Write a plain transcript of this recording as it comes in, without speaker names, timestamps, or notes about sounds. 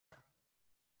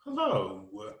Hello.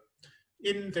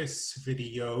 In this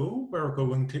video, we're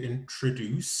going to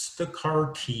introduce the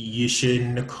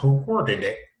Cartesian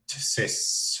coordinate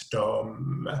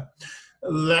system.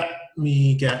 Let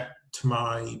me get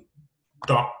my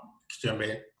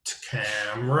document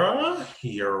camera.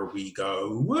 Here we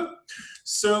go.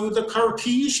 So the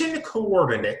Cartesian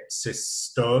coordinate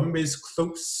system is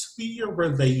closely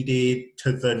related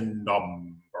to the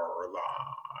number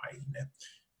line.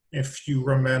 If you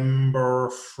remember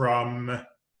from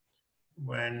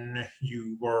when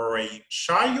you were a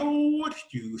child,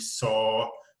 you saw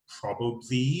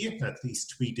probably, at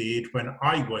least we did when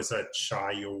I was a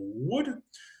child,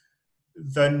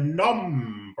 the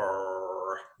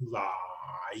number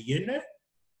line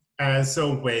as a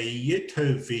way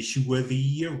to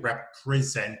visually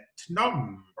represent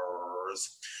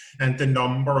numbers. And the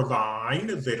number line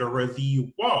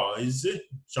literally was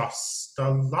just a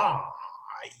line.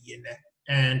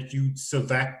 And you'd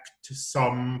select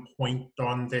some point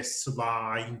on this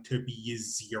line to be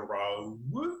 0.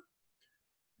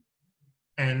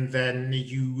 And then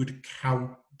you'd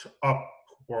count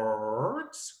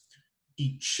upwards.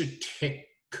 Each tick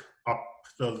up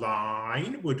the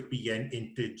line would be an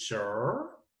integer.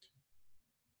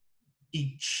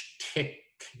 Each tick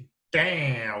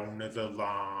down the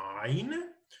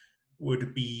line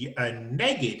would be a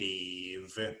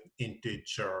negative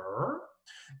integer.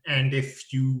 And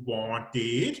if you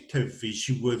wanted to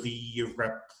visually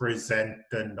represent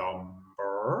the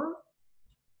number,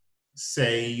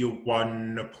 say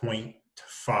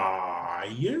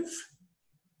 1.5,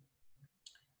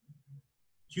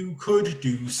 you could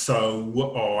do so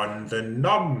on the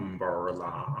number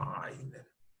line.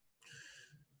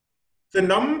 The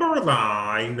number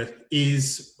line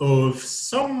is of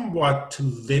somewhat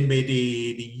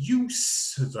limited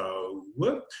use, though,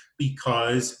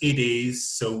 because it is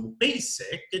so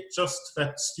basic. It just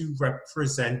lets you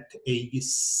represent a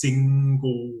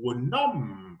single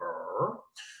number.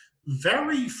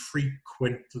 Very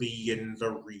frequently in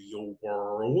the real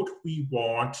world, we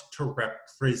want to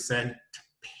represent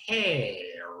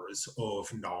pairs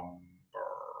of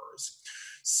numbers.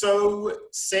 So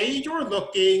say you're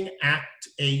looking at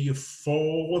a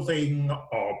falling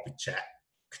object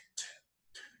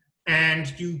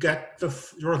and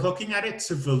you're looking at its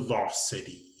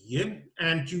velocity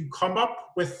and you come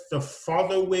up with the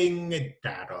following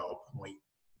data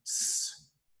points.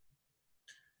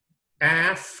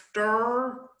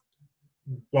 After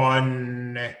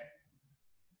 1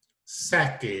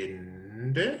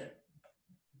 second,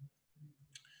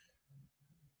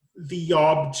 the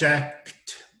object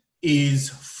is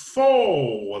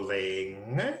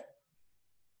falling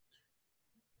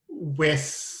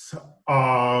with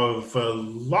a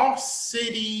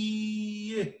velocity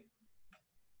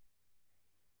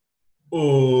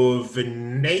of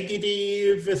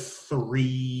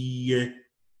 -3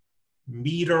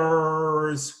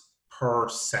 meters per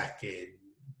second.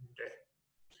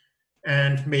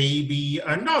 And maybe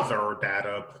another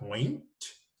data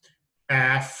point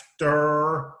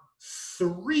after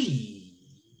 3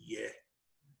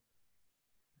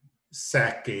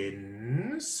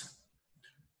 seconds,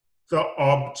 the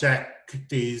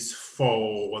object is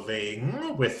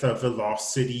falling with a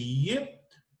velocity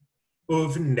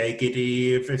of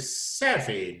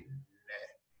 -7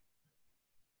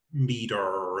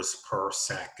 meters per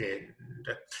second.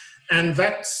 And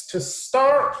that's to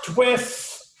start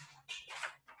with.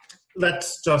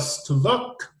 Let's just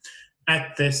look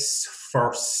at this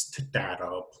first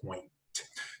data point.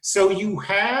 So you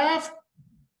have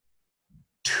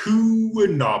two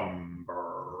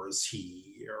numbers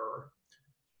here.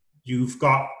 You've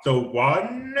got the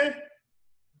 1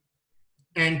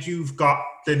 and you've got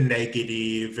the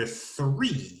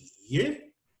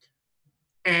 -3.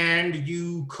 And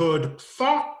you could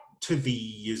plot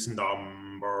these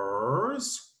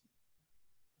numbers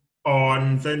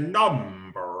on the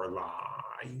number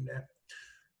line.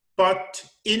 But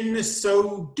in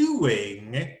so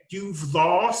doing, you've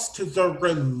lost the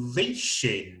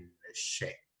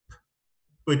relationship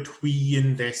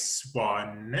between this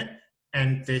 1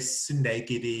 and this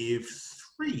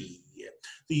 -3.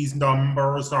 These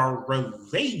numbers are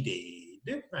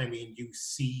related. I mean, you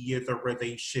see the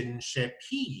relationship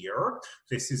here.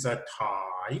 This is a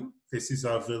time. This is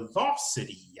a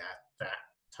velocity at that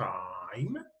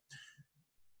time.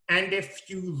 And if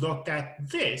you look at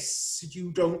this,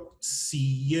 you don't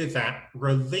see that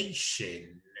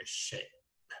relationship.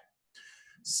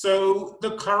 So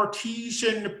the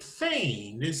Cartesian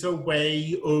plane is a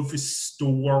way of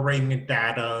storing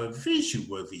data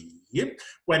visually,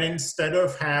 when instead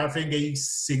of having a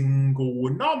single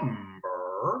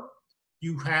number,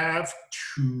 you have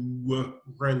two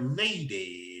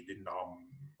related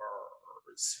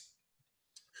numbers.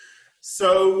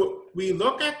 So we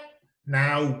look at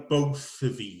now both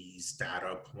of these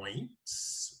data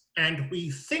points and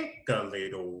we think a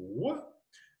little.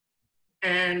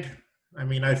 And I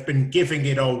mean, I've been giving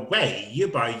it away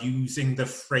by using the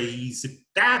phrase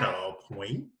data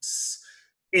points.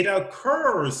 It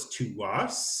occurs to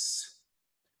us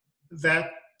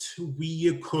that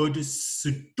we could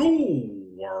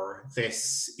store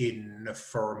this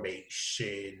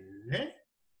information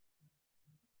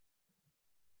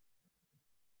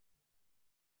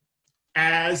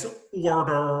as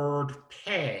ordered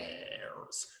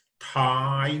pairs,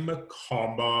 time,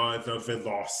 comma, the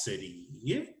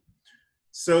velocity.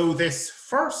 So this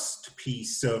first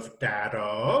piece of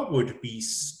data would be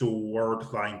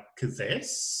stored like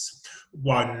this,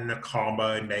 1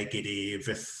 comma negative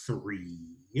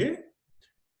 3.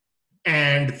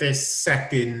 And this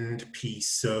second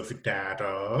piece of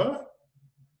data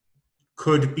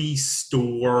could be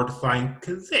stored like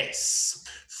this,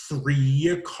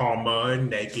 3 comma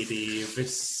negative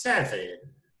 7.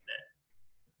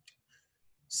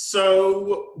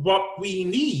 So what we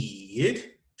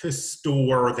need to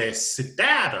store this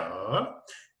data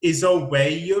is a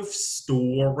way of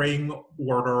storing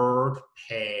ordered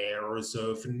pairs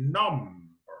of numbers.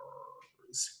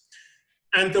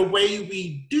 And the way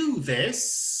we do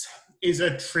this is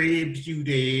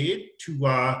attributed to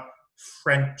a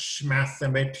French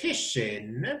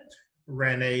mathematician,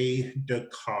 René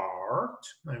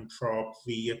Descartes. I'm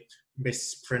probably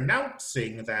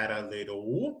mispronouncing that a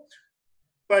little,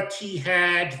 but he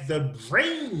had the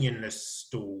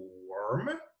brainstorm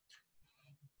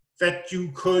that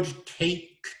you could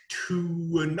take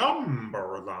two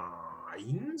number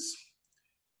lines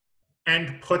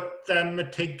and put them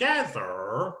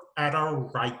together at a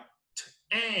right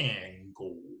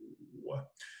angle.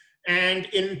 And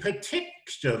in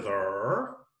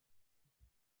particular,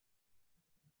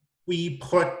 we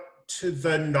put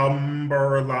the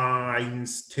number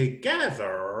lines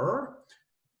together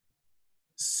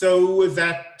so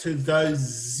that the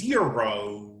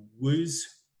zeros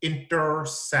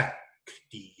intersect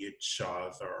each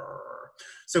other.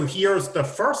 So here's the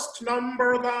first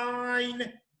number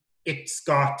line. It's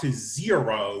got a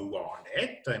 0 on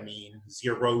it. I mean,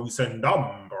 0's a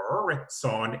number. It's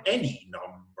on any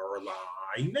number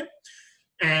line.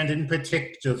 And in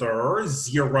particular,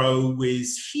 0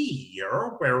 is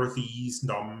here, where these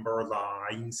number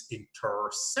lines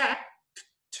intersect.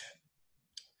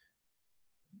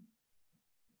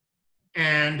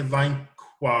 And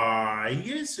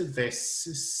likewise, this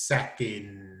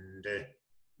second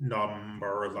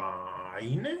number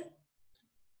line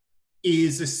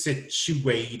is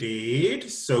situated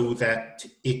so that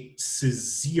its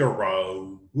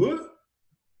 0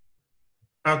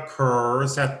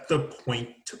 occurs at the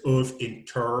point of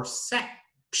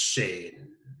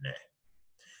intersection.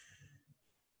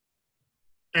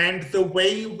 And the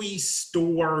way we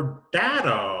store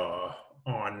data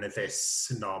on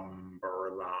this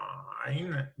number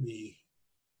line,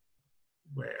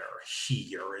 where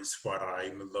here is what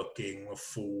I'm looking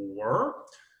for.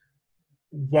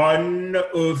 One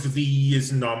of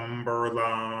these number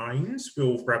lines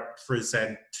will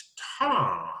represent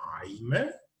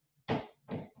time,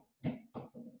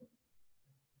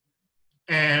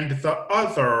 and the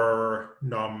other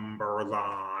number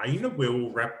line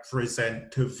will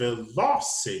represent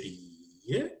velocity.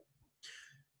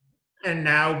 And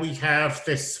now we have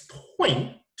this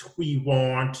point we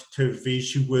want to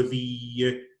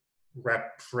visually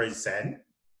represent.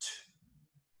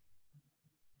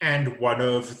 And one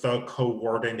of the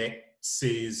coordinates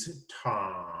is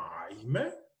time.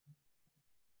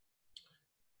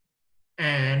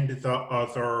 And the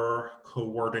other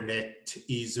coordinate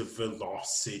is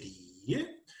velocity.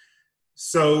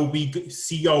 So we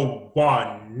see a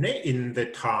 1 in the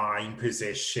time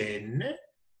position.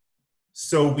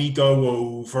 So we go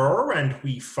over and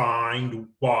we find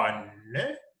 1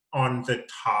 on the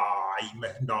time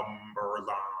number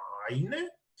line.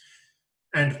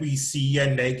 And we see a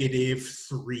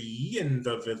 -3 in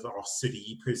the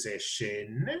velocity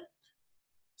position.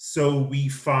 So we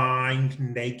find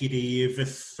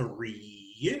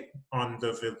 -3 on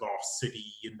the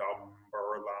velocity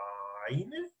number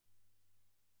line.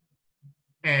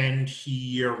 And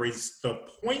here is the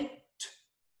point,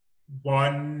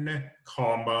 1,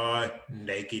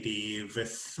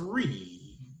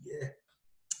 -3.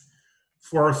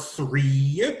 For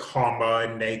 3,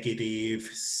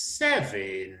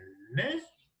 -7,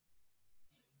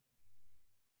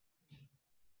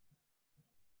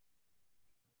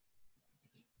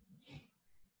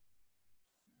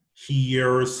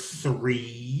 Here's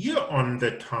 3 on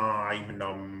the time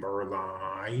number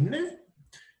line.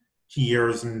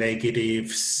 Here's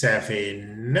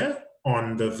 -7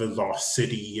 on the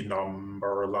velocity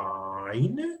number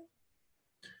line.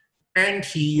 And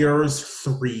here's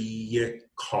 3,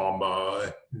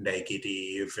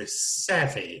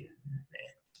 -7.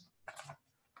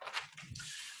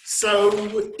 So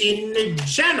in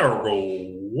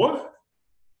general,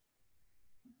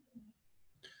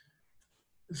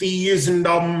 these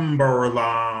number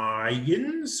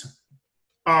lines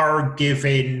are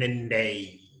given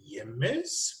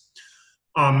names.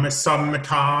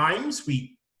 Sometimes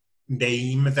we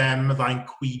name them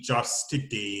like we just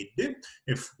did.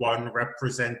 If one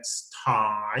represents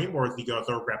time or the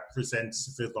other represents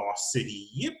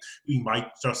velocity, we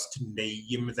might just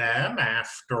name them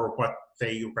after what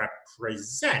they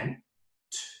represent.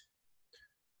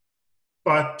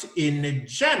 But in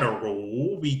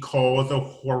general, we call the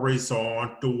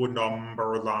horizontal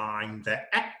number line the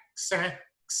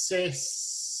x-axis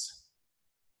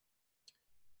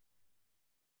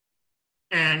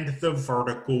and the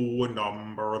vertical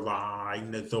number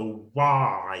line the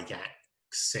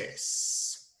y-axis.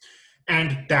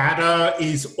 And data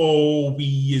is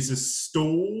always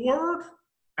stored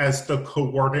as the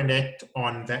coordinate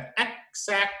on the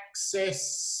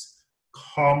x-axis,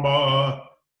 comma,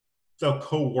 the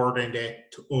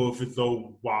coordinate of the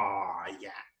y-axis.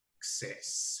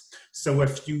 So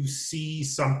if you see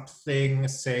something,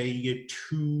 say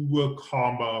 2,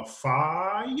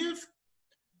 5,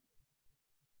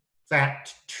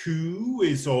 that 2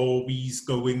 is always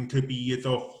going to be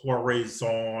the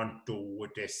horizontal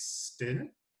distance.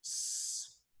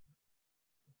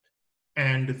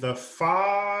 And the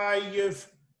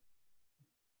 5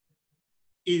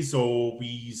 is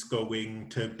always going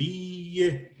to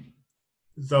be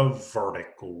the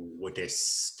vertical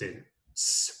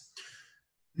distance.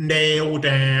 Nail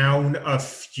down a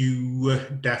few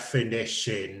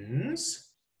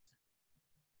definitions.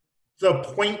 The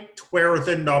point where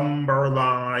the number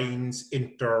lines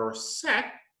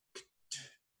intersect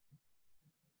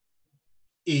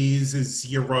is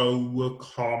 0,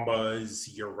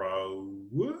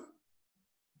 0.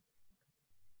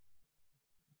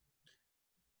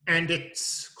 And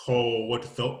it's called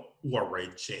the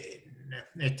origin.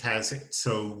 It has its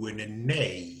own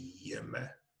name.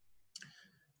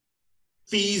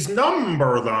 These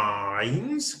number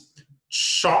lines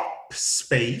chop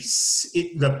space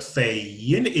in the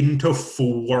plane into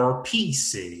 4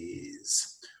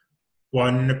 pieces.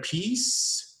 1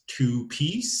 piece, 2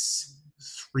 piece,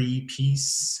 3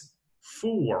 piece,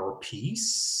 4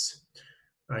 piece.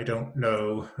 I don't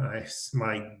know,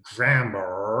 my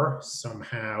grammar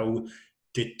somehow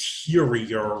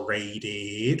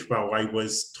deteriorated while I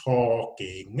was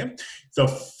talking. The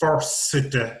first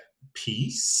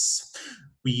piece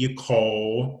we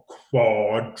call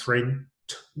quadrant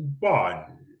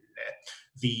 1.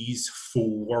 These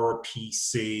 4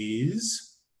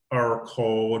 pieces are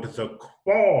called the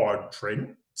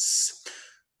quadrants.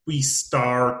 We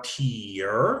start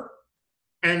here,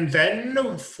 and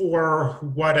then for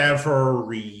whatever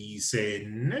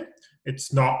reason,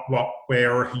 it's not what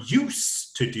we're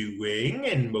used to doing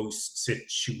in most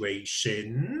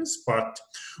situations, but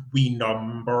we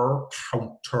number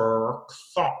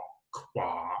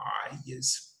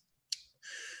counterclockwise.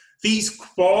 These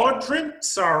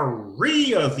quadrants are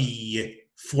really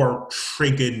for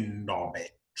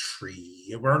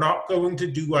trigonometry. We're not going to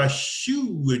do a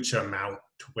huge amount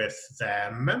with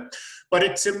them, but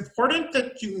it's important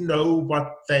that you know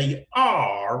what they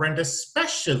are, and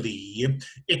especially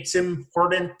it's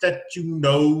important that you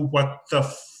know what the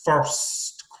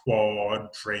first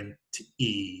quadrant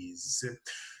is,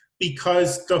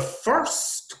 because the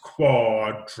first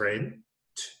quadrant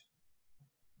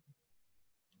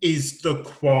is the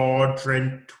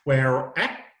quadrant where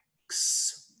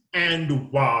x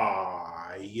and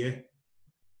y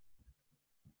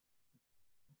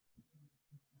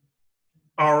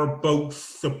are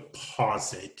both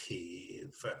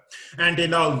positive. And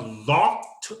in a lot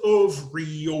of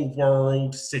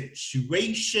real-world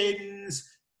situations,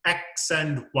 x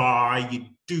and y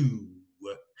do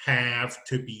have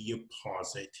to be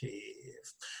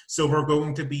positive. So we're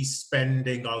going to be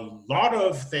spending a lot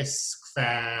of this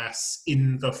class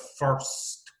in the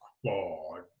first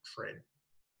quadrant.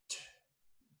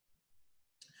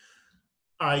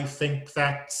 I think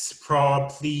that's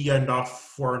probably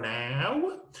enough for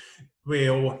now.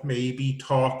 We'll maybe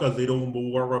talk a little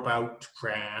more about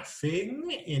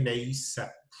graphing in a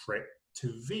separate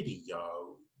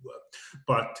video.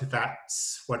 But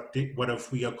that's what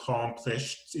have we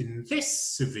accomplished in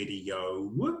this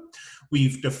video?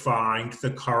 We've defined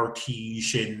the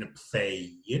Cartesian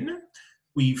plane.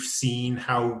 We've seen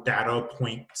how data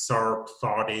points are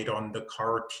plotted on the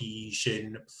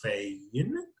Cartesian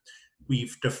plane.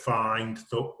 We've defined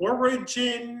the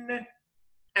origin,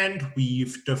 and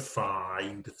we've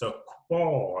defined the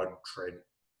quadrants.